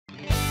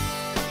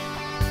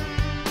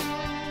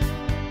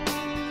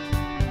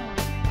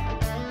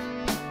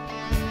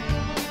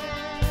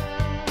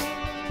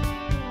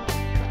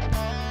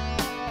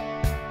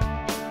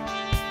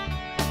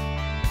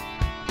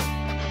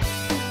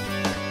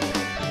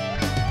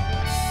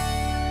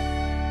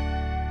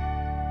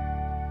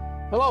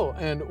Hello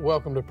and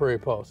welcome to Prairie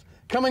Pulse.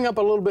 Coming up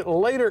a little bit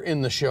later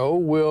in the show,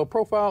 we'll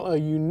profile a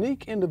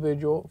unique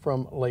individual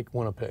from Lake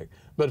Winnipeg.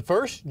 But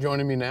first,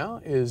 joining me now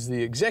is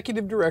the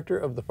Executive Director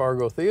of the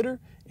Fargo Theatre,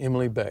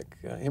 Emily Beck.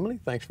 Emily,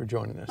 thanks for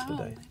joining us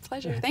today. My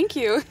pleasure. Thank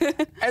you.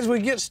 As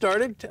we get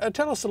started,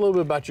 tell us a little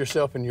bit about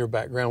yourself and your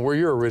background, where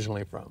you're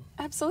originally from.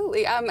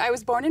 Absolutely. I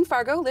was born in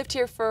Fargo, lived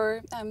here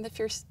for the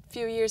first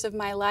few years of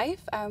my life.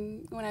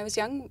 When I was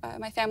young,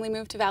 my family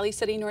moved to Valley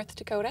City, North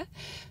Dakota,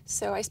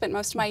 so I spent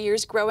most of my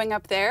years growing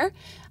up there.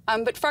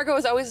 But Fargo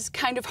was always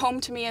kind of home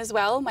to me as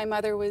well. My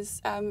mother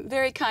was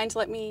very kind to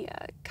let me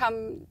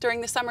come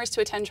during the summers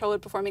to attend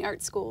Trolwood Performing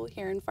Arts School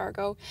here in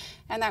Fargo,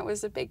 and that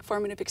was a big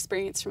formative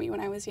experience for me when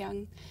I was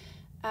young.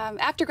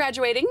 After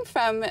graduating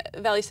from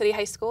Valley City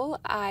High School,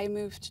 I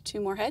moved to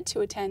Moorhead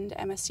to attend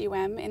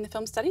MSUM in the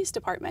Film Studies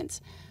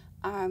department.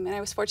 And I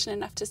was fortunate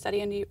enough to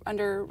study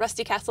under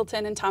Rusty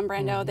Castleton and Tom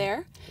Brandow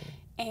there.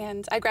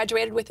 And I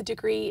graduated with a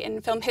degree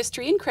in film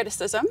history and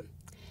criticism.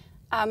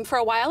 For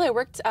a while, I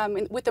worked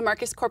with the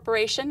Marcus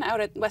Corporation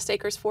out at West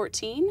Acres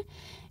 14.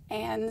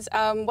 And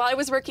while I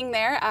was working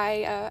there,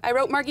 I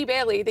wrote Margie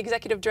Bailly, the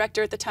executive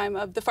director at the time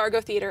of the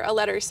Fargo Theatre, a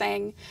letter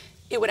saying,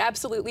 "It would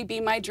absolutely be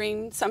my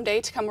dream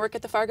someday to come work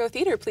at the Fargo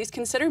Theatre. Please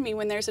consider me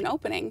when there's an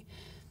opening."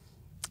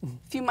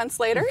 A few months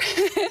later,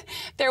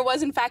 there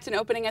was in fact an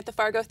opening at the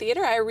Fargo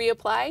Theatre. I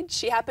reapplied.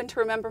 She happened to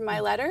remember my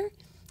letter,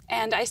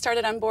 and I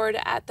started on board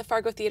at the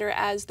Fargo Theatre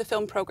as the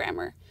film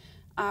programmer,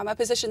 a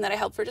position that I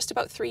held for just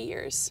about 3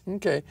 years.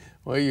 Okay.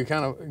 Well, you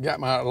kind of got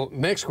my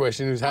next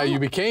question, is how you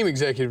became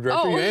executive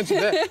director. You answered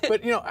that.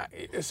 But, you know,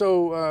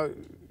 so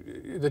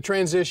the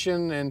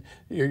transition, and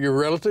you're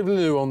relatively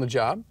new on the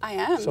job. I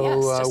am, so,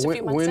 yes, just a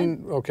few months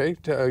in. Okay,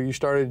 you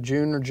started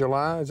June or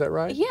July, is that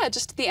right? Yeah,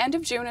 just the end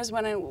of June is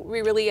when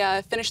we really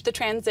finished the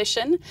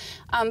transition.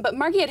 But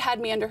Margie had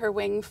me under her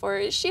wing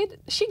she'd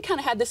kind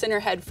of had this in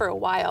her head for a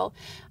while.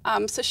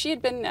 So she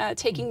had been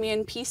taking me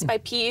in piece by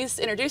piece,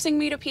 introducing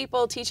me to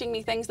people, teaching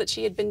me things that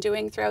she had been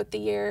doing throughout the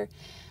year.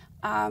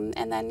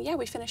 And then, yeah,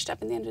 we finished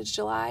up in the end of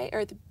July,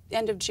 or the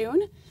end of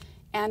June.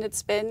 And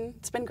it's been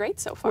great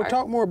so far. Well,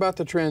 talk more about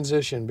the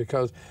transition,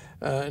 because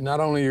not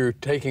only you're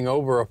taking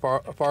over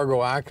a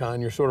Fargo icon,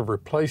 you're sort of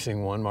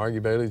replacing one. Margie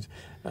Bailly's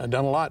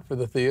done a lot for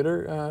the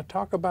theater.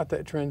 Talk about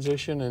that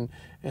transition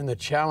and the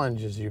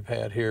challenges you've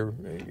had here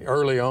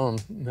early on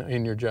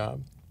in your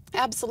job.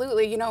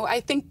 Absolutely. You know,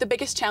 I think the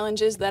biggest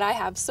challenge is that I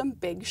have some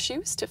big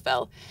shoes to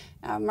fill.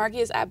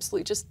 Margie is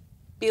absolutely just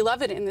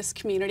beloved in this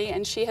community,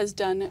 and she has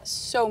done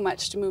so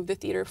much to move the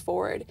theater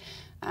forward.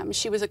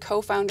 She was a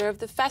co-founder of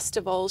the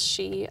festival.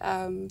 She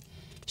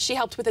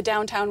helped with the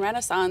Downtown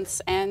Renaissance,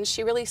 and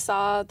she really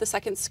saw the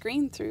second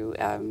screen through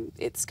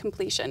its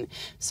completion.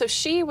 So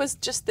she was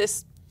just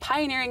this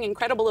pioneering,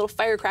 incredible little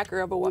firecracker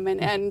of a woman,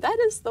 and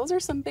those are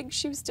some big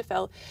shoes to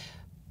fill.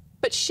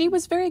 But she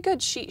was very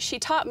good. She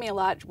taught me a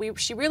lot.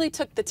 She really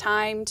took the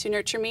time to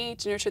nurture me,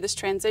 to nurture this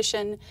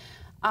transition.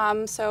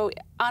 So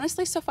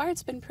honestly, so far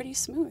it's been pretty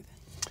smooth.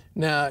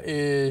 Now,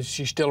 is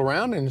she still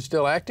around and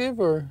still active,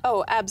 or?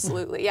 Oh,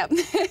 absolutely, yeah.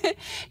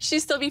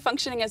 She'd still be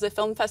functioning as a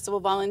film festival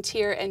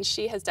volunteer, and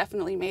she has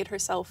definitely made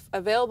herself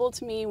available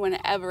to me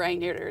whenever I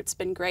need her. It's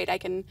been great. I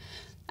can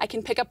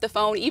pick up the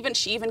phone.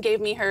 She even gave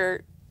me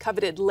her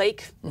coveted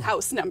lake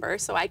house number,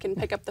 so I can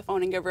pick up the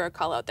phone and give her a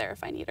call out there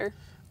if I need her.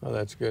 Oh,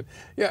 that's good.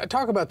 Yeah,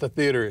 talk about the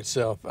theater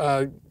itself.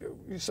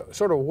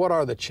 Sort of what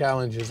are the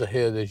challenges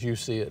ahead as you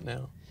see it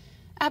now?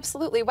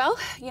 Absolutely. Well,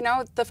 you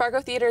know, the Fargo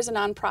Theatre is a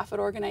nonprofit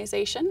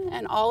organization,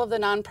 and all of the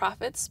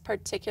nonprofits,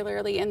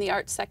 particularly in the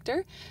arts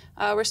sector,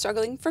 we're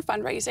struggling for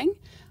fundraising.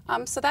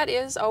 So that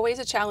is always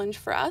a challenge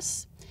for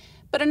us.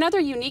 But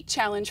another unique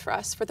challenge for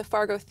us for the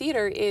Fargo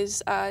Theatre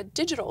is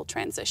digital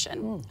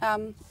transition.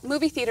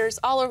 Movie theaters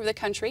all over the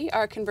country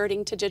are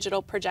converting to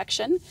digital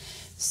projection.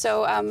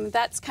 So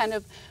that's kind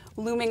of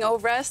looming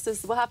over us.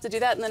 We'll have to do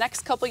that in the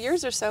next couple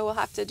years or so. We'll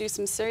have to do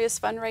some serious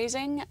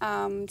fundraising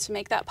to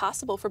make that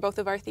possible for both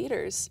of our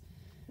theaters.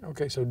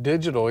 Okay, so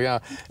digital, yeah.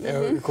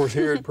 Of course,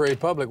 here at Prairie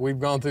Public, we've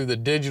gone through the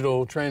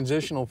digital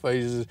transitional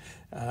phases.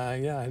 Yeah, I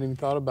hadn't even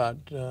thought about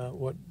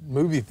what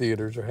movie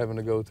theaters are having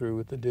to go through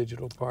with the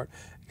digital part.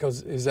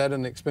 Because is that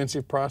an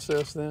expensive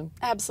process then?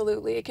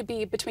 Absolutely. It could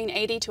be between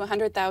 $80,000 to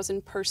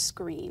 $100,000 per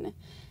screen.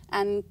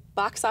 And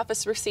box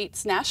office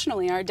receipts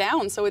nationally are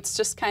down, so it's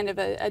just kind of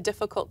a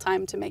difficult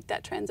time to make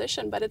that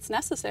transition, but it's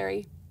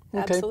necessary.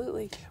 Okay.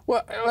 Absolutely.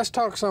 Well, let's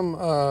talk some,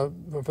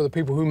 for the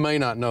people who may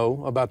not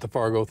know about the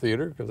Fargo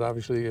Theatre, because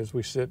obviously as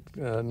we sit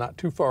not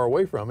too far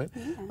away from it,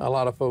 a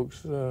lot of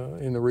folks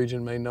in the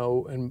region may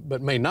know,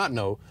 but may not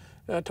know.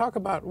 Talk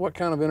about what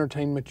kind of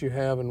entertainment you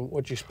have and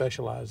what you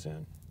specialize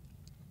in.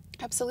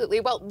 Absolutely.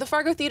 Well, the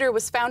Fargo Theatre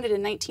was founded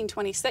in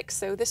 1926,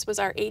 so this was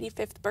our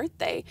 85th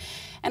birthday.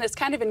 And it's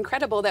kind of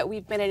incredible that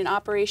we've been in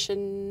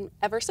operation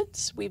ever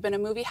since. We've been a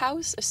movie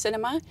house, a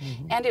cinema,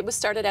 and it was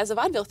started as a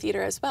vaudeville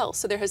theatre as well.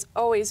 So there has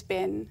always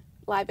been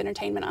live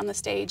entertainment on the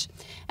stage.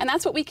 And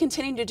that's what we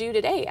continue to do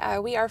today.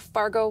 We are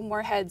Fargo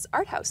Moorhead's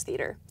Art House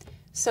Theatre.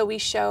 So we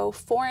show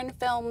foreign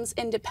films,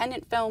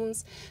 independent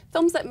films,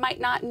 films that might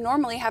not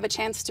normally have a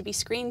chance to be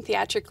screened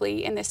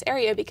theatrically in this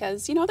area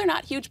because, you know, they're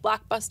not huge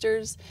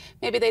blockbusters.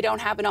 Maybe they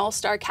don't have an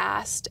all-star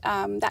cast,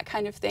 that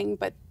kind of thing,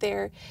 but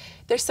there's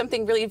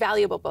something really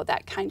valuable about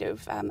that kind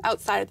of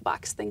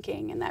outside-of-the-box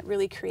thinking and that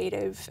really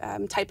creative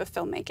type of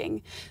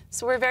filmmaking.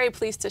 So we're very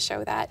pleased to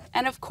show that.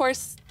 And of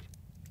course,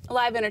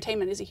 live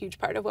entertainment is a huge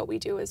part of what we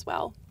do as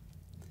well.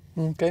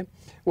 Okay.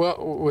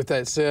 Well, with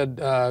that said,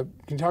 can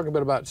you talk a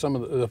bit about some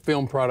of the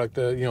film product,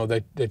 you know,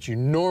 that you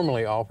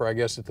normally offer, I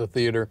guess, at the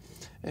theater,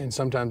 and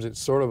sometimes it's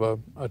sort of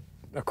a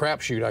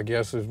crapshoot, I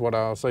guess, is what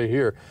I'll say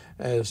here,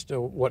 as to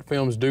what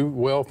films do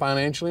well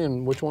financially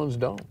and which ones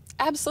don't.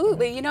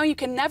 Absolutely. You know, you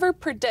can never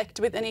predict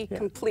with any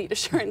complete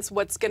assurance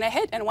what's going to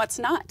hit and what's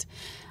not.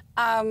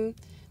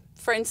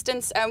 For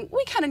instance,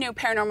 we kind of knew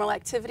Paranormal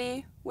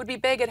Activity would be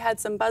big. It had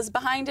some buzz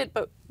behind it,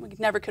 but we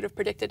never could have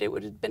predicted it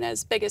would have been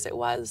as big as it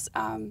was.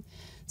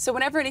 So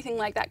whenever anything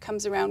like that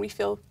comes around, we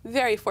feel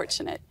very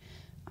fortunate.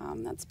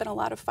 That's been a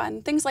lot of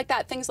fun. Things like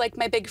that, things like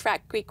My Big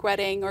Fat Greek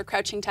Wedding or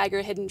Crouching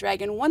Tiger, Hidden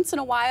Dragon. Once in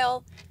a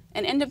while,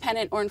 an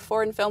independent or a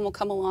foreign film will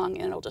come along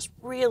and it'll just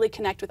really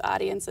connect with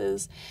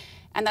audiences.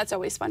 And that's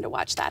always fun to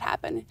watch that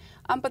happen.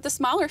 But the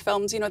smaller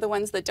films, you know, the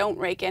ones that don't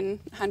rake in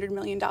 $100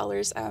 million,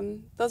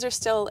 those are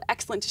still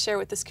excellent to share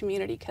with this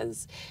community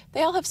because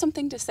they all have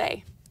something to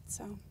say.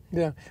 So.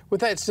 Yeah.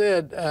 With that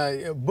said,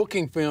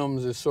 booking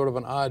films is sort of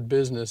an odd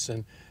business.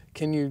 And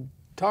can you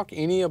talk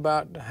any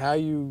about how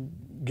you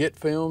get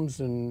films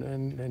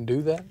and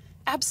do that?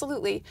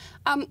 Absolutely.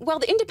 Well,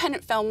 the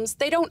independent films,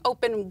 they don't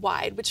open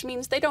wide, which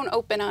means they don't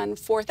open on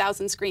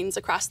 4,000 screens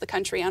across the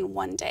country on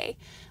one day.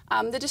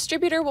 The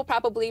distributor will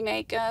probably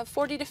make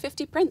 40 to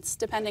 50 prints,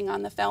 depending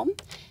on the film.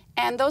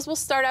 And those will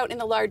start out in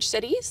the large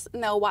cities,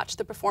 and they'll watch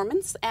the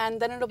performance,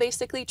 and then it'll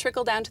basically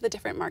trickle down to the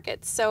different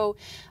markets. So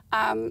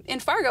in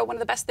Fargo, one of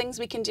the best things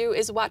we can do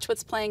is watch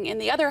what's playing in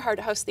the other Art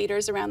House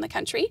theaters around the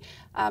country,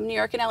 New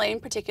York and LA in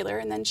particular,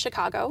 and then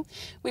Chicago.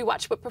 We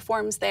watch what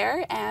performs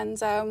there, and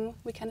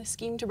we kind of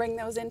scheme to bring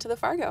those into the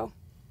Fargo.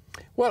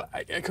 Well,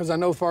 because I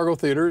know Fargo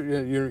Theatre,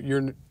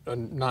 you're a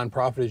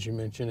nonprofit, as you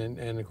mentioned,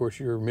 and of course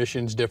your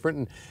mission's different,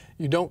 and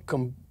you don't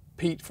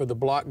compete for the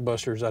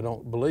blockbusters, I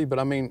don't believe, but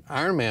I mean,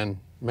 Iron Man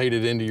made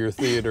it into your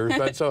theaters,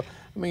 right? So,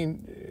 I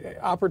mean,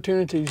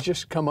 opportunities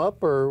just come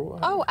up, or?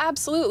 Oh,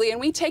 absolutely, and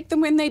we take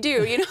them when they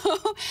do, you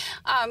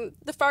know.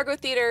 The Fargo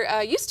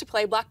Theatre used to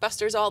play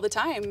blockbusters all the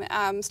time.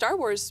 Star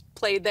Wars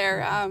played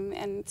there,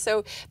 and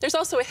so there's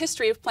also a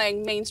history of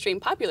playing mainstream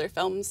popular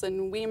films,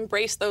 and we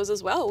embrace those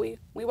as well. We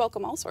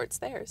welcome all sorts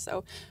there,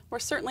 so we're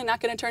certainly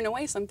not going to turn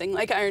away something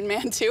like Iron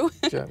Man 2.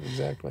 Yeah,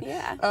 exactly.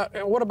 Yeah.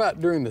 What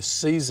about during the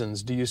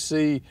seasons? Do you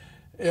see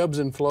ebbs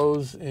and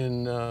flows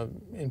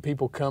in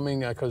people coming?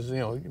 Because, you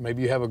know,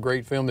 maybe you have a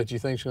great film that you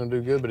think is going to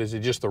do good, but is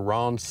it just the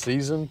wrong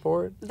season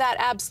for it? That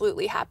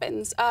absolutely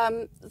happens.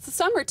 The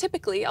summer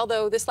typically,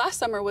 although this last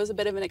summer was a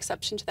bit of an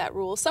exception to that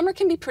rule, summer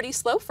can be pretty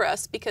slow for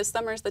us because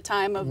summer's the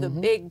time of the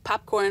big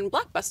popcorn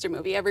blockbuster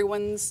movie.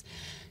 Everyone's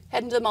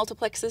heading to the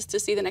multiplexes to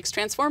see the next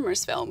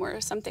Transformers film or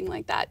something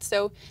like that.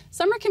 So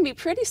summer can be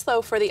pretty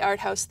slow for the art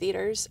house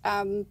theaters,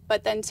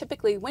 but then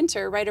typically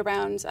winter, right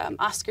around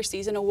Oscar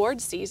season,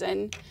 award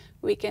season,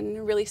 we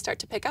can really start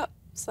to pick up.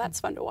 So that's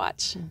fun to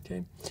watch.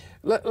 Okay.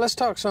 Let's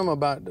talk some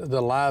about the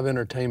live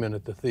entertainment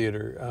at the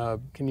theater.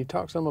 Can you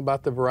talk some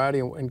about the variety?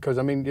 And because,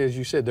 I mean, as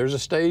you said, there's a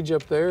stage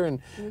up there, and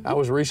I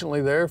was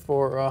recently there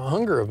for a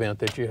hunger event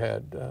that you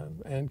had.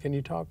 And can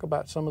you talk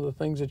about some of the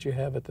things that you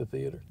have at the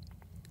theater?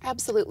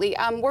 Absolutely.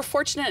 We're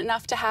fortunate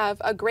enough to have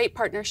a great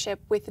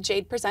partnership with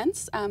Jade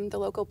Presents, the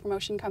local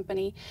promotion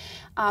company,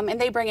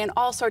 and they bring in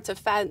all sorts of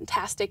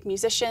fantastic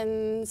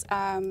musicians,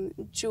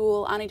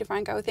 Jewel, Ani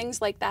DeFranco,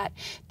 things like that,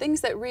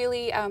 things that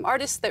really,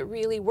 artists that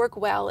really work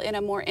well in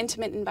a more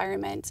intimate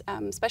environment,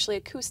 especially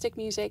acoustic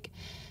music.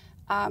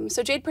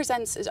 So Jade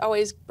Presents is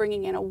always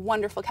bringing in a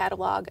wonderful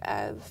catalog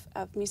of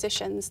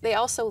musicians. They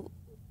also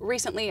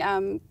recently,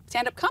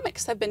 stand-up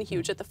comics have been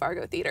huge at the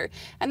Fargo Theatre,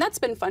 and that's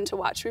been fun to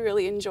watch. We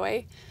really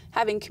enjoy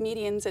having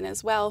comedians in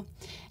as well.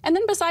 And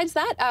then besides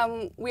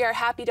that, we are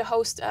happy to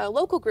host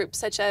local groups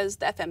such as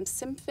the FM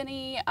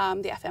Symphony,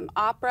 the FM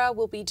Opera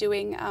will be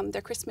doing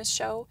their Christmas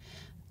show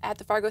at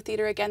the Fargo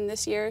Theatre again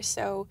this year,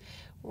 so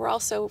we're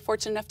also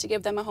fortunate enough to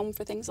give them a home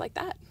for things like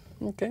that.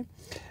 Okay.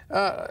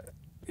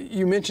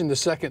 You mentioned the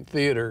second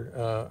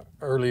theater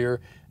earlier,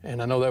 and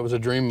I know that was a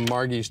dream of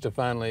Margie's to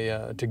finally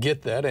to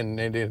get that, and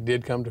it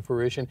did come to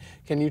fruition.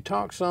 Can you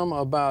talk some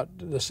about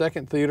the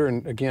second theater,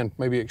 and again,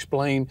 maybe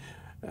explain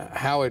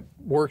how it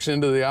works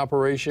into the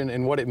operation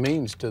and what it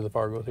means to the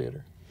Fargo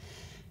Theatre?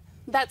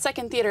 That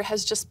second theater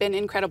has just been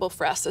incredible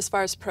for us as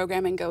far as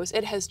programming goes.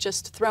 It has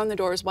just thrown the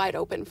doors wide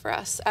open for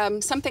us.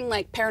 Something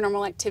like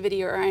Paranormal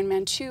Activity or Iron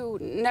Man 2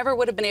 never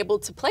would have been able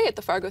to play at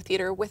the Fargo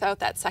Theatre without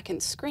that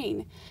second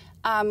screen.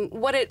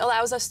 What it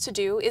allows us to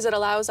do is it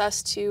allows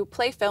us to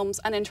play films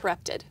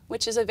uninterrupted,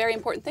 which is a very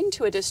important thing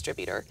to a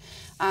distributor.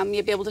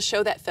 You'll be able to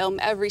show that film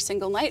every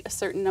single night a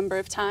certain number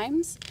of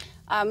times.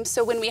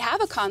 So when we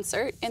have a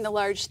concert in the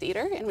large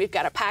theater and we've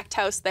got a packed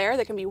house there,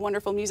 there can be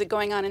wonderful music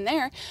going on in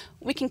there,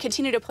 we can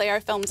continue to play our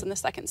films in the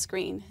second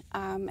screen.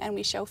 And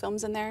we show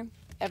films in there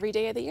every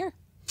day of the year.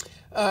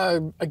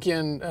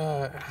 Again,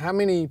 how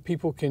many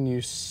people can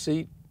you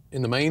seat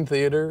in the main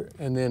theater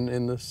and then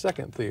in the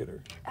second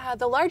theater?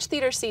 The large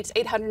theater seats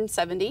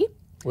 870.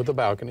 With a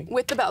balcony?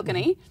 With the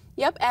balcony,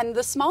 yep. And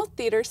the small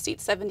theater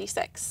seats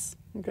 76.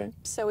 Okay.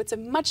 So it's a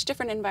much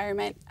different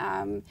environment.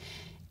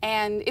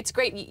 And it's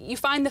great. You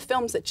find the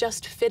films that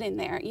just fit in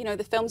there. You know,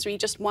 the films where you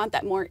just want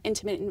that more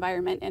intimate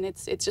environment, and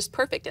it's just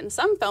perfect. And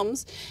some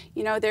films,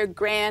 you know, they're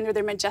grand or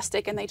they're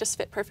majestic, and they just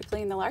fit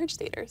perfectly in the large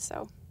theater.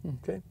 So.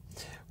 Okay.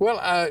 Well,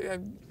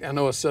 I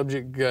know a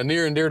subject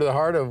near and dear to the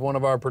heart of one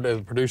of our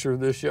producer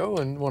of this show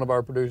and one of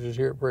our producers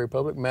here at Prairie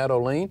Public, Matt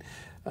O'Lean,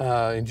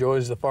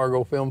 enjoys the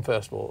Fargo Film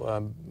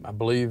Festival. I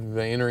believe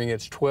entering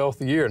its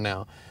 12th year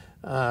now.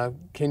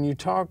 Can you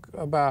talk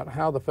about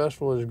how the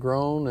festival has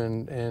grown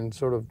and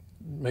sort of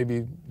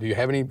maybe, do you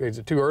have any, is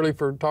it too early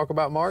for talk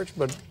about March?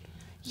 But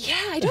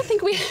yeah, I don't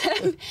think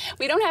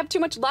we don't have too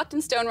much locked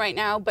in stone right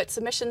now, but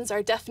submissions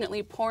are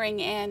definitely pouring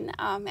in,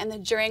 and the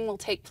jurying will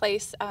take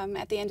place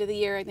at the end of the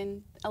year and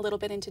then a little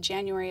bit into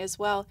January as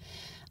well.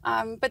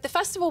 But the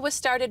festival was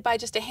started by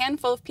just a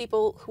handful of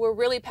people who were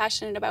really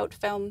passionate about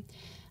film,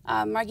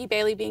 Margie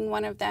Bailly being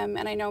one of them,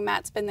 and I know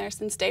Matt's been there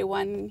since day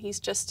one. He's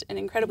just an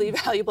incredibly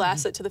valuable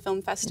asset to the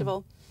film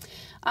festival.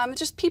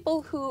 Just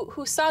people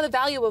who saw the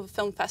value of a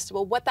film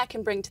festival, what that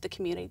can bring to the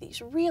community,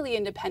 these really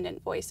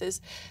independent voices,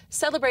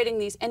 celebrating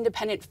these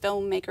independent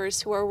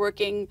filmmakers who are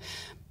working,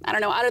 I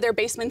don't know, out of their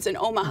basements in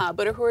Omaha,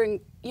 but who are,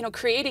 you know,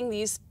 creating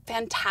these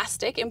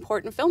fantastic,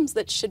 important films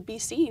that should be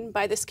seen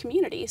by this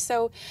community.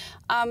 So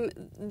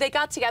they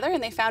got together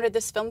and they founded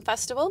this film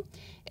festival.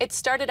 It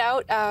started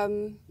out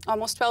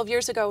almost 12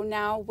 years ago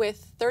now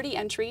with 30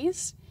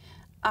 entries.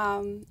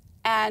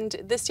 And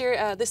this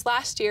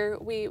last year,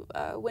 we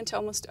went to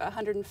almost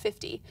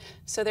 150.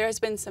 So there has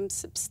been some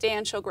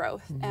substantial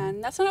growth.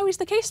 And that's not always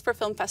the case for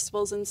film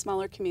festivals in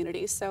smaller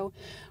communities. So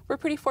we're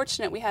pretty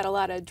fortunate we had a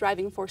lot of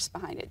driving force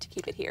behind it to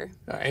keep it here.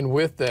 And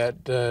with that,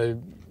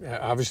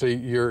 obviously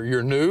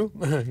you're new.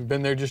 You've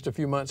been there just a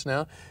few months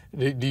now.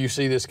 Do you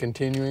see this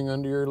continuing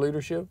under your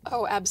leadership?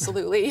 Oh,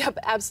 absolutely. Yep,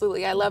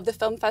 absolutely. I love the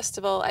film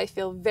festival. I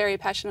feel very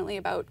passionately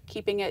about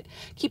keeping it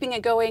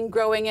going,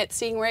 growing it,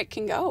 seeing where it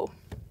can go.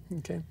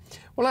 Okay.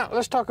 Well, now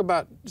let's talk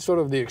about sort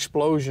of the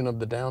explosion of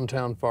the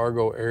downtown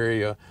Fargo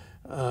area.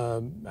 I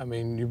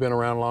mean, you've been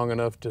around long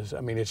enough to,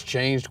 I mean, it's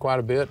changed quite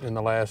a bit in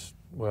the last,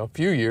 well,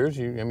 few years.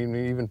 I mean,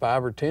 even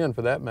 5 or 10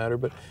 for that matter,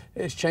 but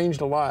it's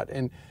changed a lot.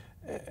 And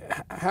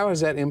how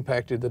has that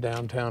impacted the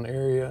downtown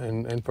area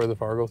and for the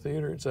Fargo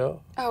Theatre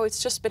itself? Oh,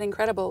 it's just been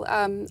incredible.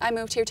 I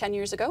moved here 10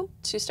 years ago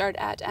to start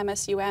at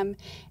MSUM,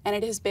 and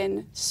it has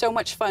been so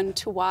much fun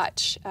to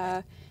watch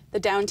the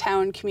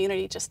downtown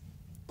community just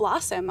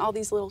blossom, all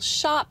these little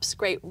shops,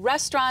 great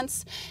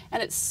restaurants,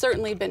 and it's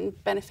certainly been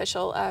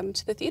beneficial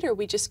to the theater.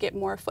 We just get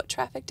more foot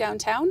traffic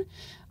downtown.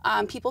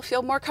 People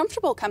feel more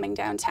comfortable coming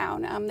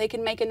downtown. They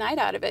can make a night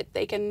out of it.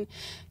 They can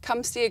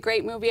come see a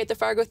great movie at the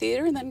Fargo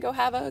Theatre and then go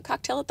have a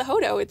cocktail at the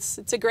Hodo.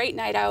 It's a great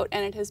night out,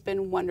 and it has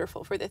been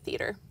wonderful for the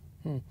theater.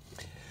 Well,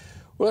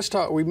 let's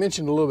talk, we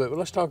mentioned a little bit, but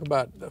let's talk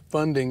about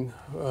funding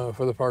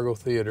for the Fargo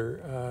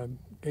Theatre.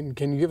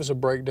 Can you give us a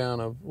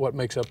breakdown of what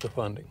makes up the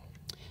funding?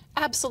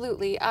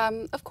 Absolutely.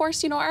 Of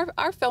course, you know,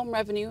 our film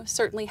revenue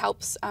certainly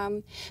helps,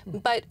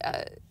 but,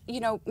 you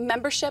know,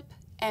 membership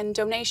and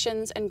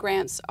donations and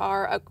grants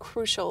are a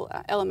crucial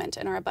element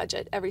in our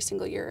budget every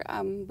single year.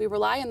 We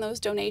rely on those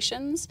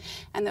donations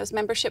and those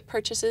membership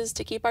purchases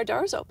to keep our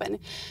doors open.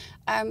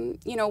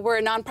 You know, we're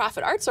a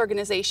nonprofit arts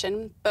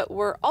organization, but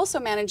we're also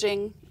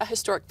managing a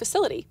historic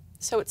facility.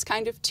 So it's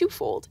kind of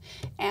twofold,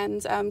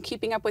 and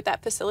keeping up with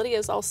that facility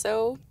is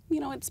also, you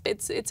know,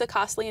 it's a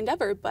costly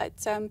endeavor, but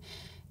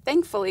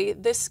thankfully,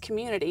 this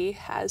community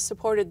has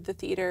supported the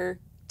theater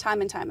time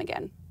and time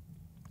again.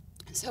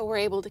 So we're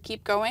able to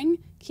keep going,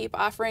 keep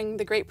offering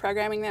the great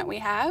programming that we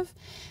have,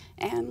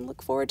 and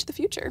look forward to the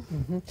future.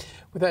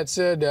 With that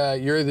said,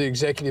 you're the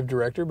executive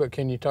director, but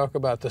can you talk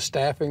about the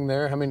staffing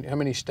there? How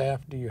many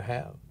staff do you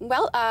have?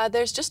 Well,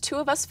 there's just 2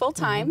 of us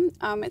full-time.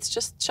 It's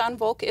just Sean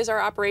Volk is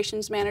our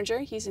operations manager.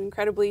 He's an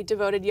incredibly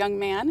devoted young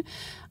man.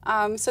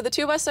 So the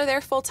 2 of us are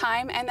there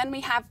full-time, and then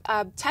we have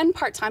 10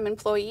 part-time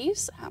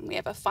employees. We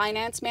have a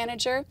finance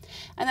manager,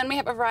 and then we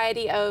have a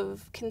variety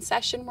of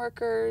concession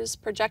workers,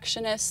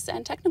 projectionists,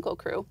 and technical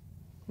crew.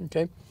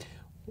 Okay.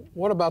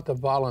 What about the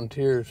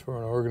volunteers for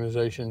an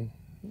organization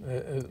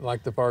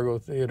like the Fargo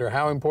Theatre?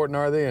 How important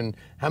are they, and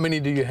how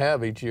many do you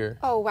have each year?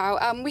 Oh,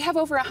 wow. We have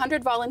over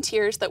 100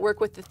 volunteers that work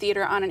with the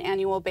theater on an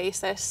annual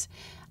basis.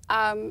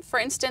 For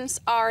instance,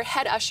 our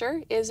head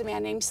usher is a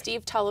man named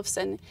Steve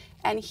Tullifson,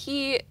 and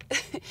he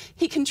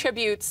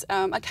contributes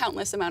a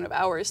countless amount of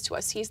hours to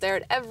us. He's there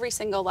at every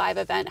single live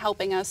event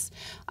helping us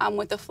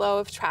with the flow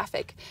of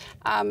traffic.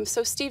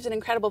 So Steve's an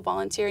incredible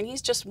volunteer, and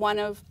he's just one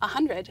of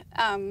 100.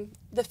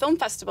 The film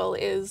festival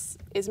is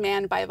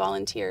manned by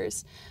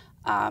volunteers.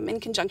 in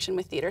conjunction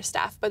with theater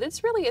staff. But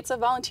it's a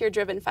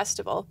volunteer-driven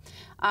festival.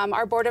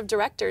 Our board of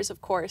directors,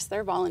 of course,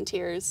 they're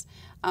volunteers,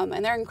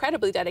 and they're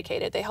incredibly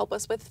dedicated. They help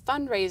us with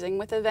fundraising,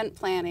 with event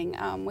planning,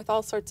 with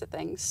all sorts of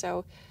things.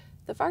 So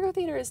the Fargo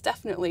Theatre is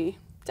definitely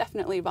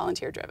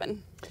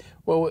volunteer-driven.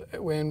 Well,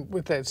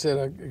 with that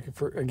said,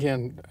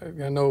 again,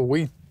 I know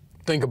we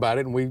think about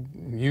it,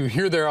 and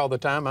you're there all the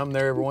time. I'm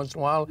there every once in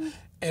a while,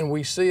 and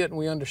we see it and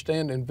we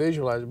understand and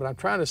visualize it. But I'm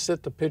trying to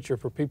set the picture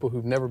for people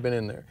who've never been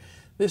in there.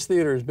 This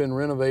theater has been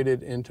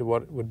renovated into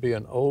what would be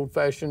an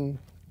old-fashioned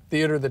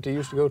theater that they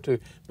used to go to.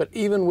 But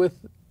even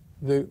with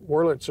the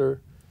Wurlitzer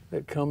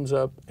that comes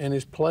up and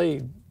is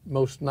played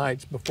most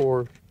nights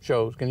before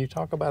shows, can you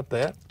talk about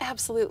that?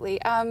 Absolutely.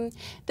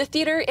 The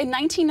theater in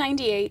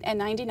 1998 and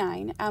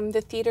 99,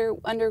 the theater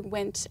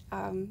underwent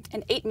an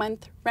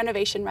 8-month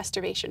renovation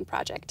restoration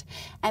project,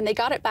 and they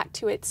got it back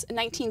to its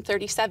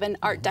 1937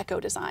 Art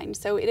Deco design.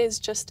 So it is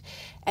just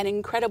an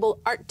incredible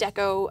Art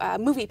Deco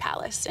movie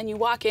palace, and you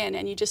walk in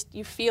and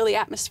you feel the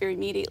atmosphere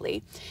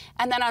immediately.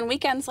 And then on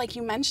weekends, like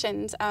you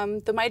mentioned,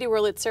 the mighty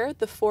Wurlitzer,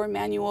 the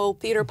 4-manual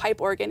theater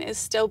pipe organ, is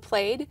still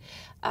played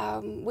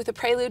with a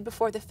prelude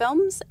before the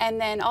films,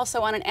 and then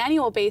also on an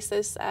annual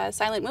basis,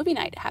 silent movie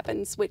night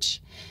happens,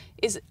 which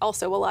is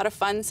also a lot of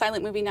fun.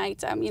 Silent movie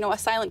night, you know, a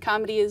silent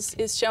comedy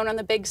is shown on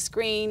the big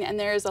screen, and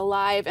there's a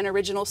live and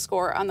original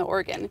score on the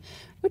organ,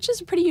 which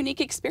is a pretty unique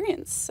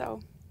experience.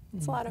 So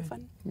it's a lot of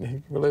fun.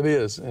 Well, it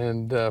is,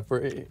 and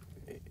for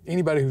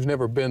anybody who's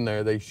never been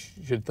there, they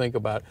should think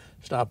about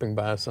stopping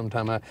by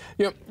sometime.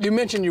 You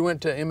mentioned you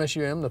went to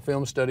MSUM, the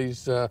Film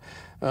Studies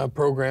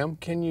program.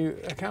 Can you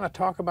kind of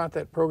talk about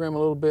that program a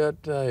little bit?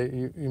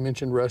 You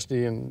mentioned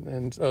Rusty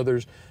and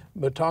others,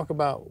 but talk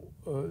about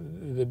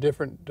the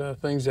different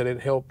things that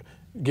it helped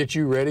get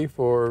you ready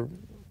for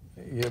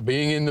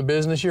being in the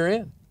business you're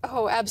in.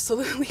 Oh,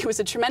 absolutely. It was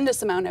a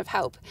tremendous amount of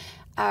help.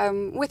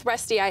 With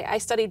Rusty, I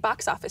studied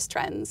box office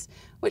trends,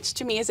 which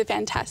to me is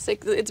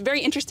it's a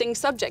very interesting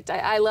subject.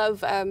 I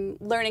love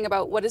learning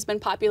about what has been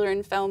popular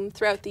in film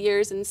throughout the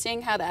years and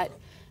seeing how that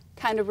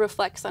kind of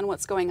reflects on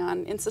what's going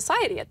on in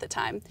society at the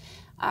time.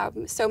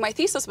 So my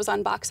thesis was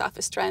on box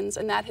office trends,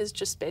 and that has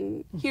just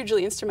been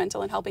hugely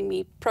instrumental in helping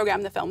me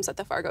program the films at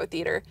the Fargo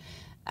Theatre.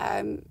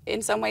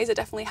 In some ways, it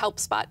definitely helped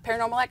spot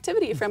Paranormal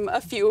Activity from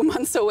a few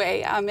months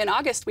away. In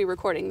August, we were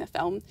recording the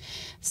film.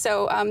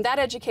 So that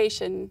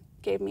education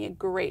gave me a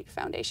great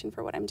foundation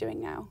for what I'm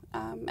doing now.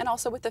 And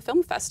also with the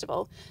film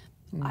festival,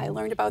 I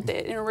learned about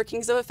the inner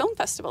workings of a film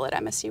festival at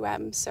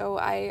MSUM. So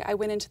I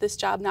went into this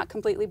job not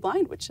completely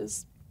blind, which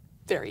is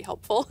very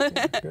helpful.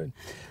 Good.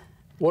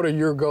 What are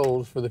your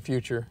goals for the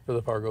future for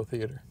the Fargo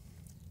Theatre?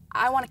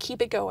 I want to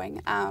keep it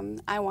going.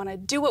 I want to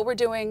do what we're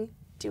doing,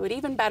 do it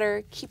even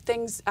better, keep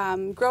things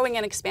growing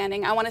and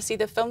expanding. I want to see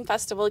the film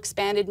festival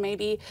expanded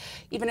maybe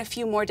even a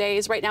few more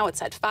days. Right now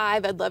it's at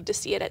 5. I'd love to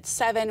see it at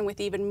 7 with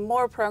even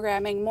more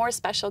programming, more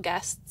special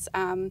guests,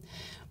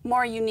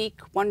 more unique,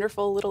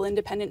 wonderful little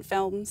independent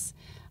films.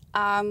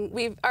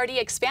 We've already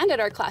expanded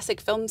our classic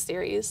film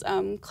series.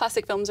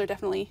 Classic films are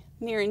definitely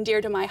near and dear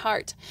to my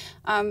heart.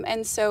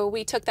 And so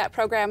we took that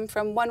program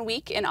from 1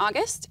 week in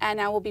August, and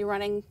now we'll be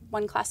running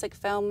one classic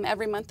film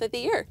every month of the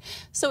year.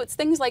 So it's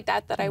things like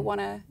that that I want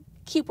to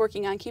keep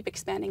working on, keep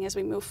expanding as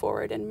we move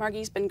forward. And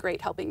Margie's been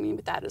great helping me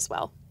with that as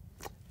well.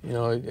 You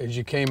know, as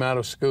you came out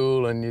of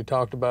school and you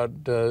talked about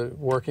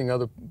working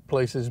other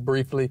places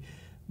briefly,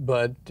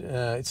 but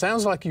it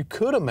sounds like you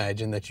could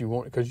imagine that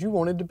because you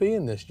wanted to be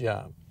in this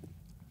job.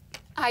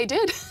 I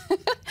did.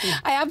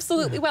 I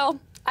absolutely, well,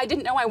 I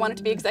didn't know I wanted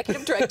to be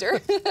executive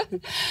director,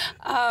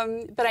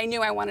 but I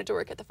knew I wanted to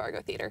work at the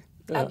Fargo Theatre.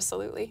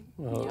 Absolutely.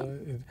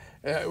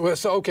 Well,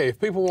 so, okay, if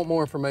people want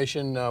more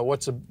information,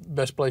 where's the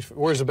best place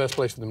for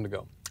them to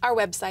go? Our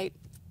website,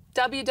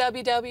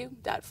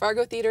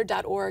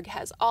 www.fargotheatre.org,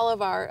 has all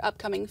of our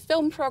upcoming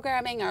film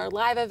programming, our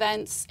live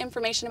events,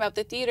 information about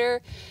the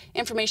theater,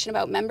 information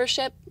about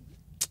membership.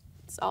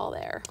 It's all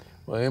there.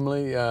 Well,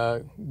 Emily,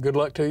 good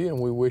luck to you,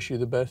 and we wish you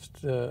the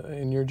best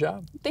in your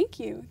job. Thank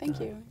you. Thank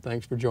you.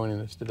 Thanks for joining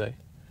us today.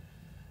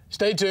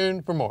 Stay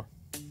tuned for more.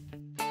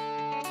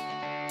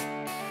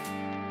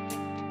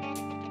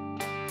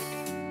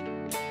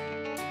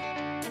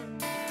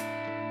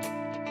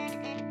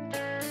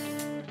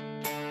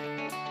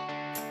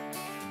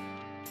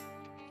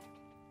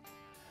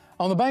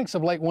 On the banks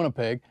of Lake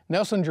Winnipeg,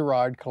 Nelson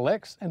Gerrard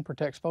collects and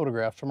protects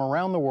photographs from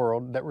around the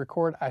world that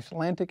record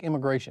Icelandic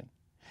immigration.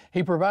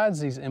 He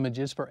provides these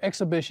images for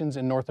exhibitions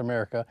in North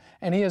America,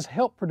 and he has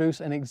helped produce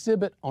an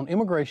exhibit on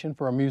immigration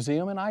for a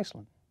museum in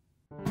Iceland.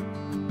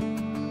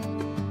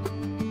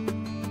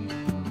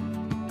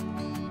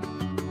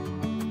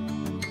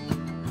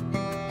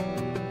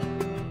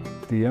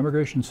 The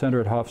Immigration Center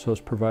at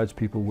Hofsås provides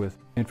people with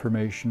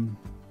information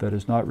that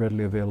is not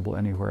readily available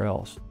anywhere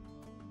else.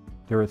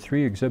 There are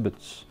 3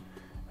 exhibits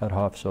at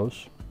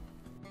Hofsås.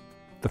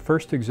 The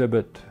first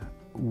exhibit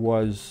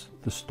was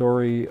the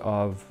story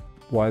of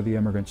why the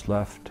immigrants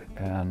left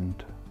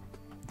and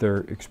their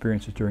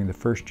experiences during the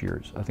first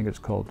years. I think it's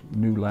called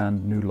New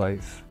Land, New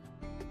Life.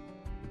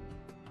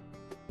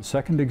 The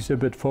second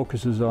exhibit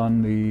focuses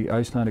on the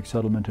Icelandic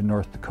settlement in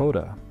North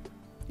Dakota,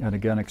 and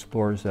again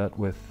explores that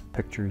with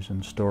pictures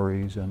and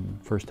stories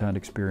and first-hand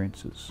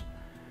experiences.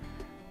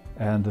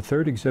 And the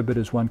third exhibit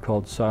is one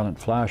called Silent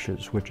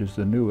Flashes, which is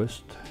the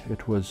newest.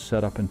 It was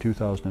set up in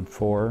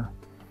 2004.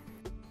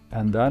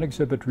 And that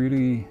exhibit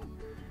really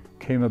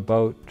came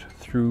about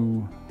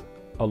through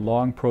a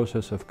long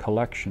process of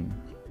collection.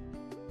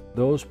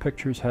 Those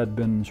pictures had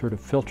been sort of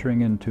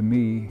filtering into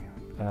me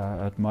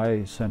at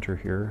my center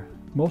here,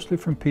 mostly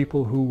from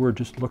people who were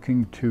just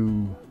looking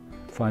to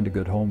find a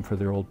good home for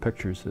their old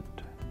pictures that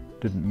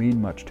didn't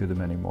mean much to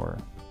them anymore.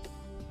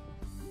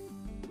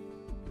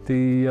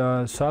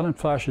 The Silent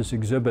Flashes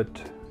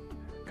exhibit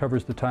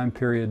covers the time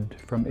period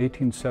from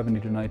 1870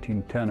 to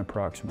 1910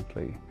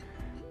 approximately,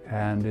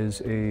 and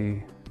is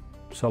a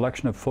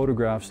selection of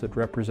photographs that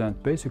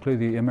represent basically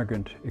the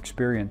immigrant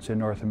experience in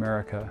North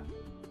America.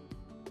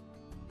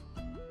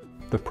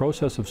 The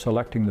process of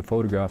selecting the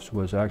photographs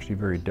was actually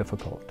very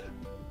difficult,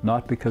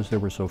 not because there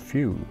were so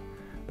few,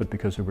 but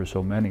because there were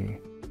so many.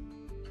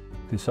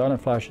 The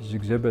Silent Flashes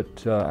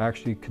exhibit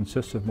actually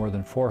consists of more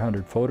than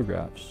 400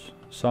 photographs,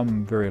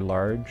 some very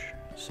large,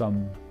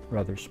 some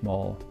rather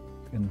small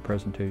in the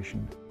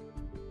presentation.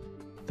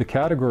 The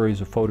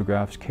categories of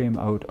photographs came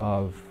out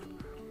of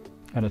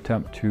an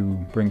attempt to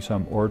bring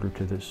some order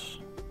to this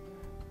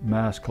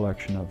mass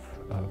collection of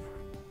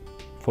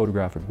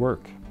photographic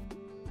work.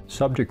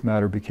 Subject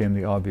matter became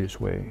the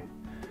obvious way.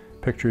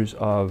 Pictures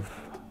of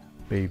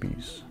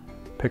babies,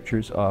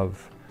 pictures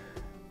of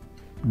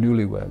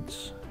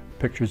newlyweds,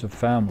 pictures of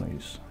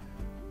families,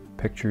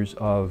 pictures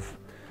of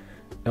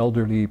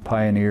elderly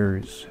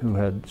pioneers who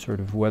had sort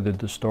of weathered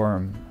the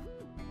storm.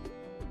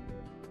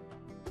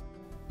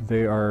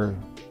 They are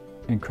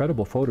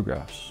incredible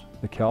photographs.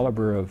 The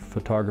caliber of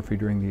photography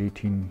during the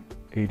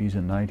 1880s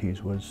and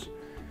 90s was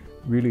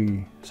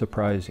really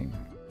surprising.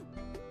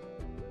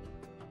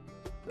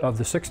 Of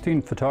the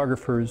 16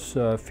 photographers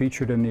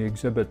featured in the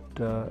exhibit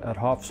at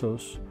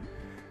Hofsås,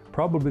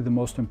 probably the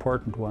most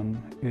important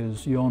one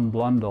is Jon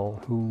Blundell,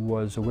 who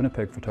was a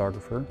Winnipeg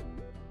photographer.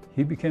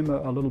 He became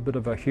a little bit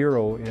of a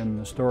hero in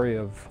the story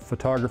of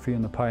photography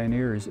and the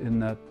pioneers in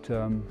that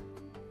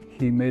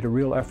he made a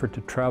real effort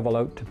to travel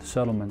out to the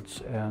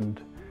settlements and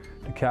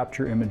to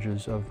capture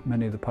images of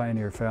many of the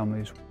pioneer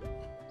families.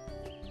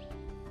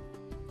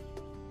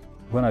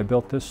 When I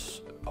built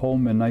this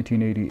home in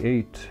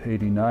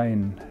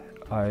 1988-89,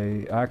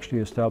 I actually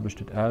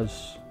established it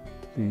as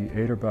the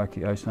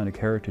Eidarbakki Icelandic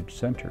Heritage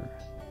Center.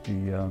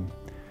 The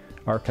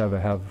archive I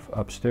have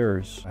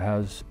upstairs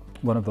has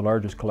one of the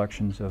largest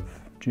collections of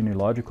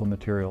genealogical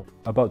material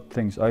about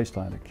things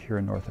Icelandic here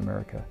in North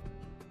America.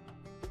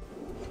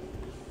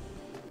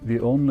 The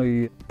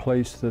only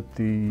place that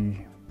the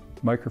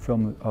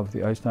microfilm of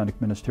the Icelandic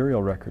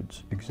ministerial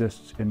records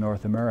exists in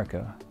North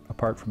America,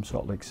 apart from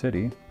Salt Lake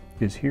City,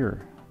 is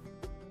here.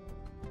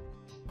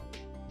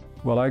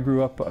 Well, I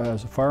grew up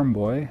as a farm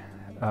boy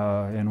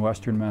in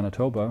western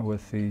Manitoba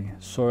with the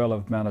soil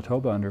of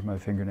Manitoba under my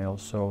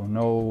fingernails, so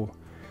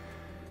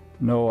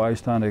no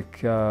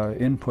Icelandic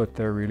input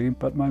there really.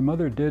 But my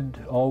mother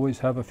did always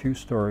have a few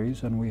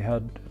stories, and we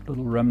had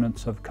little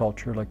remnants of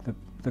culture like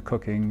the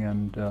cooking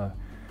and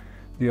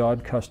the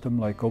odd custom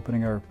like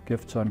opening our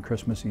gifts on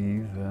Christmas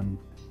Eve, and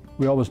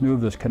we always knew of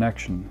this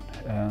connection.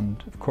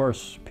 And of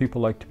course, people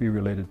like to be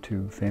related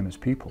to famous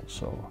people,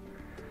 so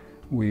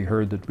we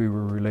heard that we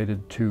were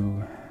related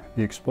to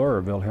the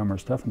explorer Vilhjálmur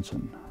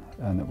Stefansson,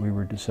 and that we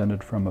were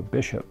descended from a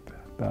bishop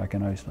back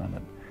in Iceland.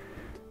 And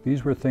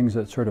these were things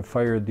that sort of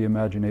fired the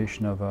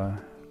imagination of a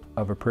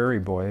prairie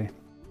boy.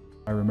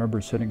 I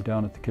remember sitting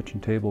down at the kitchen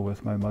table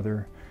with my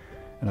mother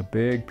and a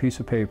big piece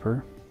of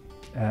paper,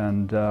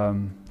 and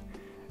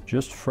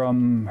just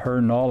from her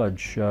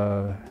knowledge,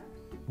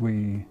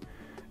 we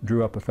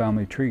drew up a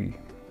family tree.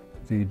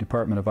 The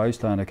Department of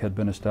Icelandic had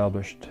been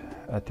established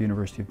at the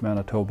University of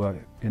Manitoba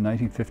in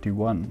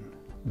 1951.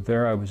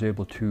 There I was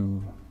able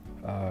to,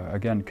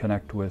 again,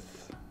 connect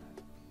with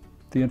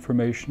the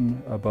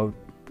information about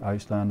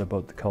Iceland,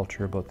 about the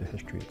culture, about the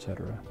history,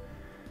 etc.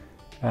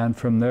 And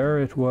from there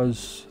it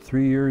was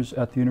 3 years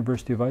at the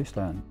University of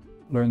Iceland.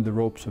 Learned the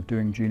ropes of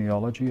doing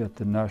genealogy at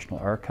the National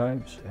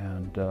Archives,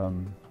 and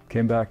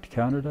came back to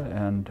Canada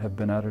and have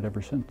been at it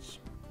ever since.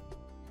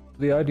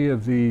 The idea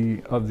of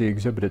the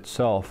exhibit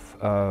itself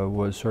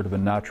was sort of a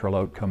natural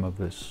outcome of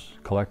this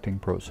collecting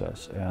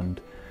process, and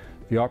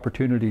the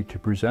opportunity to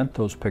present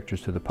those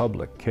pictures to the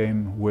public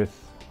came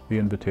with the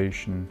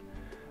invitation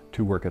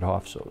to work at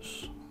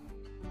Hofsås.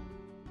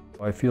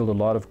 I field a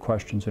lot of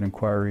questions and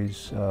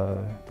inquiries,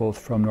 both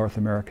from North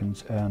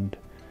Americans and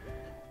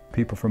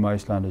people from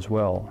Iceland as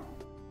well.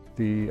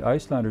 The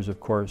Icelanders, of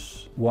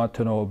course, want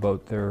to know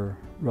about their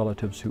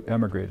relatives who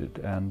emigrated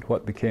and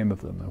what became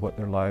of them and what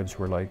their lives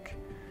were like,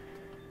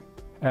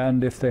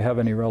 and if they have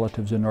any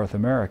relatives in North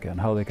America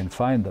and how they can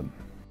find them.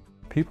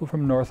 People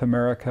from North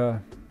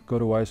America go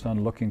to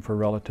Iceland looking for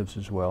relatives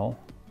as well,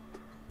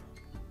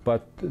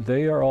 but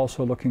they are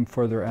also looking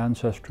for their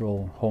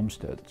ancestral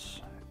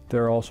homesteads.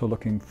 They're also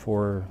looking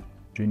for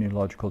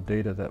genealogical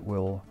data that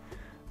will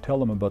tell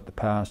them about the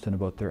past and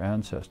about their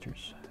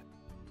ancestors.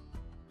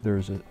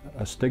 There's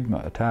a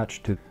stigma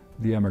attached to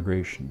the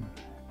emigration,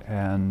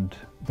 and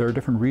there are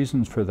different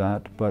reasons for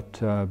that,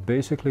 but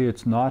basically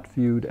it's not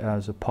viewed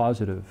as a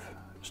positive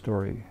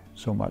story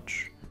so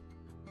much.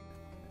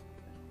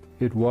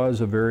 It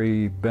was a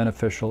very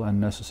beneficial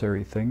and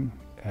necessary thing,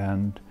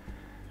 and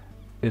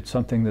it's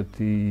something that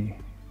the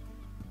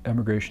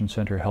Emigration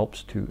Center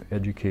helps to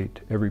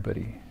educate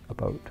everybody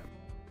about.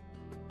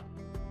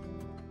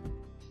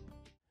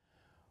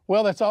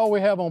 Well, that's all we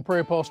have on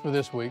Prairie Pulse for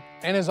this week,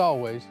 and as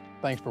always,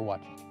 thanks for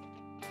watching.